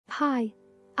Hi,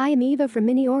 I am Eva from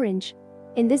miniOrange.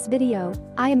 In this video,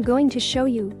 I am going to show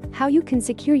you how you can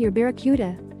secure your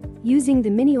Barracuda using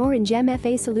the miniOrange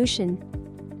MFA solution.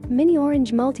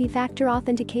 miniOrange Multi-Factor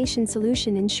Authentication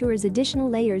solution ensures additional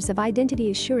layers of identity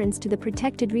assurance to the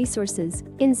protected resources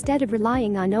instead of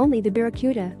relying on only the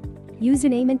Barracuda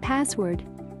username and password.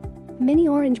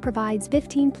 miniOrange provides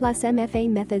 15+ MFA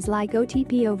methods like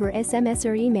OTP over SMS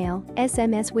or email,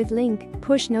 SMS with link,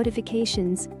 push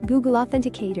notifications, Google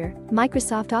Authenticator,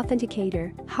 Microsoft Authenticator,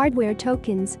 hardware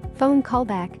tokens, phone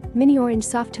callback, miniOrange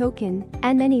soft token,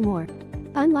 and many more.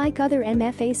 Unlike other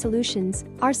MFA solutions,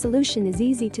 our solution is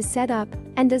easy to set up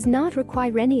and does not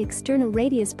require any external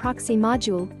Radius proxy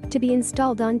module to be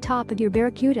installed on top of your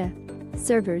Barracuda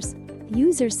servers.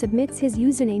 User submits his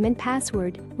username and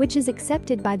password, which is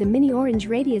accepted by the miniOrange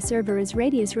Radius server as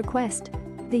Radius request.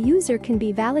 The user can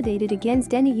be validated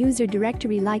against any user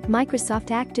directory like Microsoft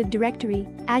Active Directory,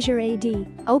 Azure AD,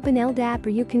 OpenLDAP, or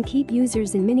you can keep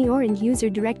users in miniOrange user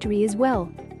directory as well.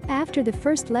 After the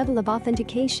first level of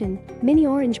authentication,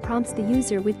 miniOrange prompts the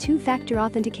user with two-factor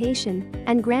authentication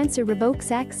and grants or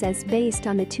revokes access based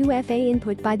on the 2FA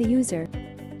input by the user.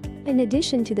 In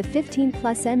addition to the 15+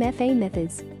 MFA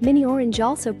methods, miniOrange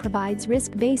also provides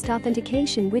risk-based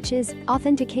authentication, which is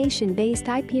authentication based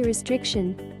IP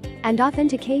restriction and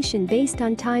authentication based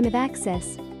on time of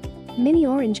access.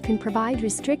 miniOrange can provide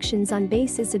restrictions on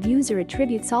basis of user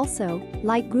attributes also,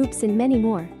 like groups and many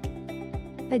more.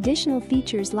 Additional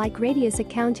features like Radius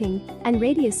accounting and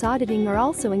Radius auditing are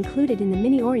also included in the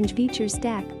miniOrange feature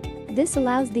stack. This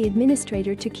allows the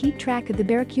administrator to keep track of the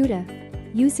Barracuda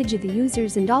usage of the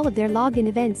users and all of their login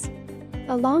events.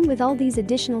 Along with all these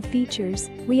additional features,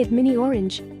 we at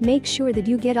miniOrange make sure that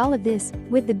you get all of this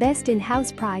with the best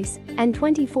in-house price and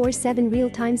 24/7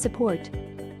 real-time support.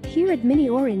 Here at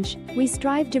miniOrange, we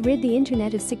strive to rid the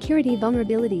internet of security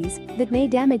vulnerabilities that may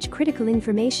damage critical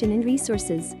information and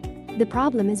resources. The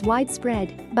problem is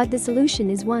widespread, but the solution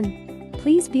is one.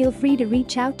 Please feel free to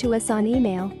reach out to us on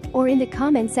email or in the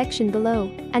comment section below,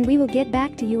 and we will get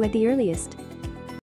back to you at the earliest.